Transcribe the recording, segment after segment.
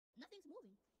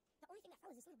the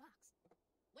hell is this little box?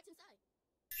 What's inside?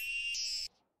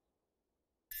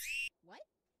 What?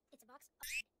 It's a box.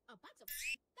 A box of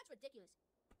That's ridiculous.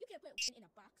 You can't put in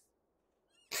a box.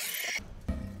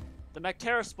 The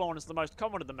Mactera spawn is the most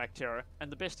common of the Mactera,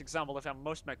 and the best example of how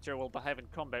most Mactera will behave in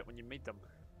combat when you meet them.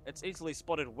 Its easily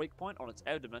spotted weak point on its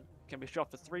abdomen can be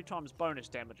shot for 3 times bonus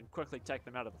damage and quickly take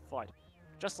them out of the fight.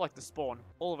 Just like the spawn,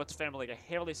 all of its family are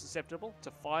heavily susceptible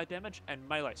to fire damage and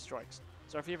melee strikes,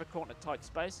 so if you're ever caught in a tight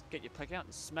space, get your pick out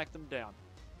and smack them down.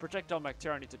 Projectile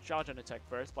Mactera need to charge an attack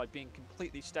first by being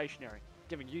completely stationary,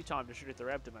 giving you time to shoot at their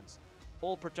abdomens.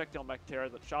 All projectile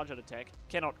Mactera that charge an attack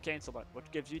cannot cancel it,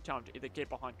 which gives you time to either get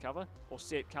behind cover or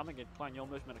see it coming and plan your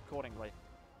movement accordingly.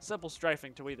 Simple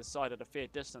strafing to either side at a fair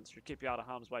distance should keep you out of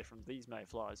harm's way from these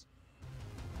mayflies.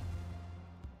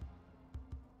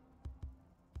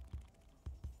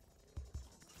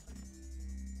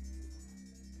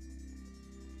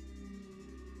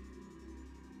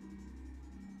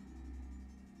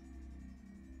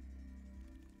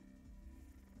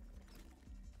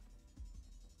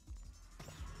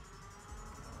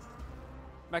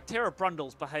 Mactera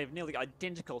Brundles behave nearly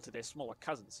identical to their smaller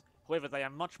cousins, however they are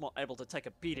much more able to take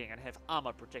a beating and have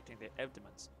armor protecting their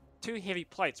abdomens. 2 heavy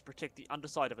plates protect the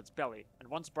underside of its belly, and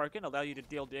once broken allow you to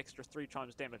deal the extra 3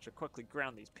 times damage to quickly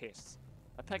ground these pests.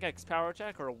 A pickaxe power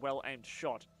attack or a well-aimed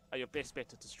shot are your best bet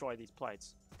to destroy these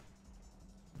plates.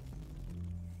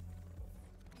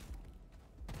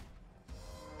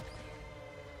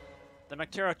 The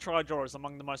Mactera Trijaw is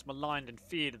among the most maligned and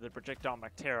feared of the projectile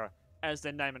Mactera. As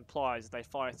their name implies, they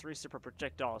fire 3 separate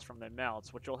projectiles from their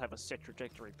mouths, which all have a set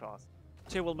trajectory path.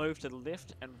 2 will move to the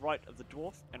left and right of the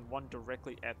dwarf, and 1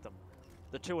 directly at them.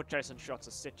 The 2 adjacent shots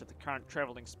are set to the current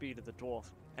travelling speed of the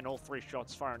dwarf, and all 3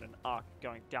 shots fire in an arc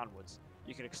going downwards.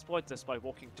 You can exploit this by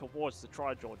walking towards the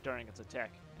Trijaw during its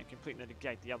attack, and completely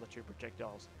negate the other 2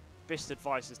 projectiles. Best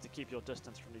advice is to keep your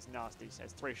distance from these nasties,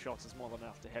 as 3 shots is more than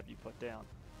enough to have you put down.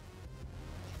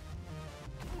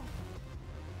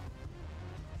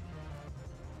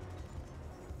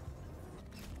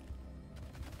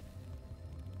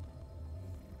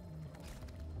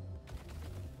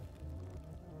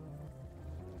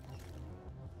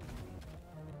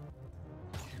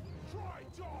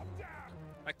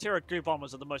 Mactera goo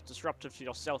bombers are the most disruptive to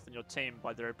yourself and your team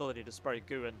by their ability to spray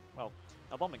goo in, well,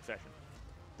 a bombing fashion.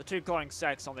 The 2 glowing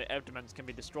sacs on their abdomens can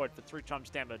be destroyed for 3 times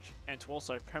damage, and to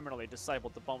also permanently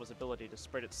disable the bomber's ability to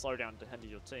spread its slowdown to hinder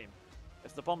your team.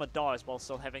 If the bomber dies while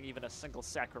still having even a single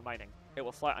sac remaining, it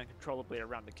will fly uncontrollably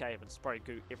around the cave and spray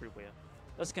goo everywhere.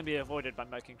 This can be avoided by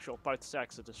making sure both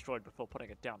sacs are destroyed before putting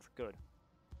it down for good.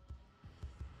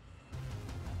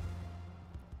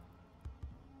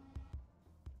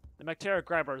 The Mactera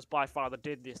Grabber is by far the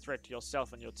deadliest threat to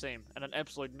yourself and your team, and an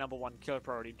absolute #1 kill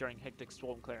priority during hectic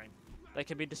swarm clearing. They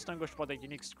can be distinguished by their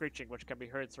unique screeching, which can be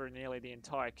heard through nearly the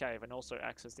entire cave and also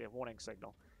acts as their warning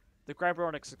signal. The Grabber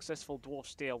on a successful dwarf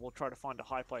steal will try to find a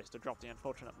high place to drop the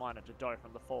unfortunate miner to die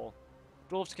from the fall.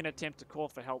 Dwarves can attempt to call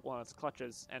for help while in its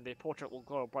clutches, and their portrait will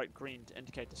glow a bright green to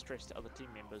indicate distress to other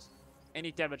team members.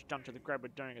 Any damage done to the Grabber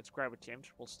during its grab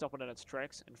attempt will stop it in its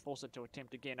tracks and force it to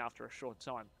attempt again after a short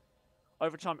time.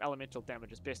 Overtime elemental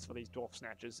damage is best for these dwarf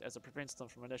snatchers, as it prevents them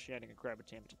from initiating a grab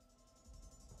attempt.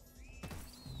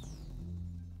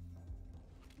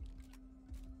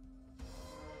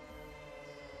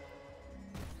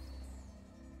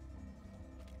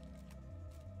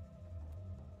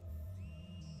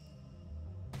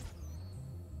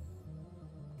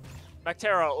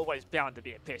 Mactera are always bound to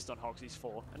be a pest on Hogsey's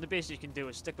 4, and the best you can do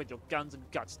is stick with your guns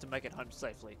and guts to make it home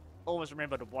safely. Always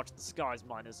remember to watch the skies,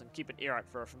 miners, and keep an ear out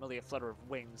for a familiar flutter of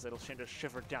wings that'll send a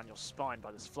shiver down your spine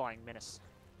by this flying menace.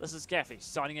 This is Gaffy,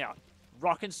 signing out.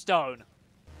 Rock and stone!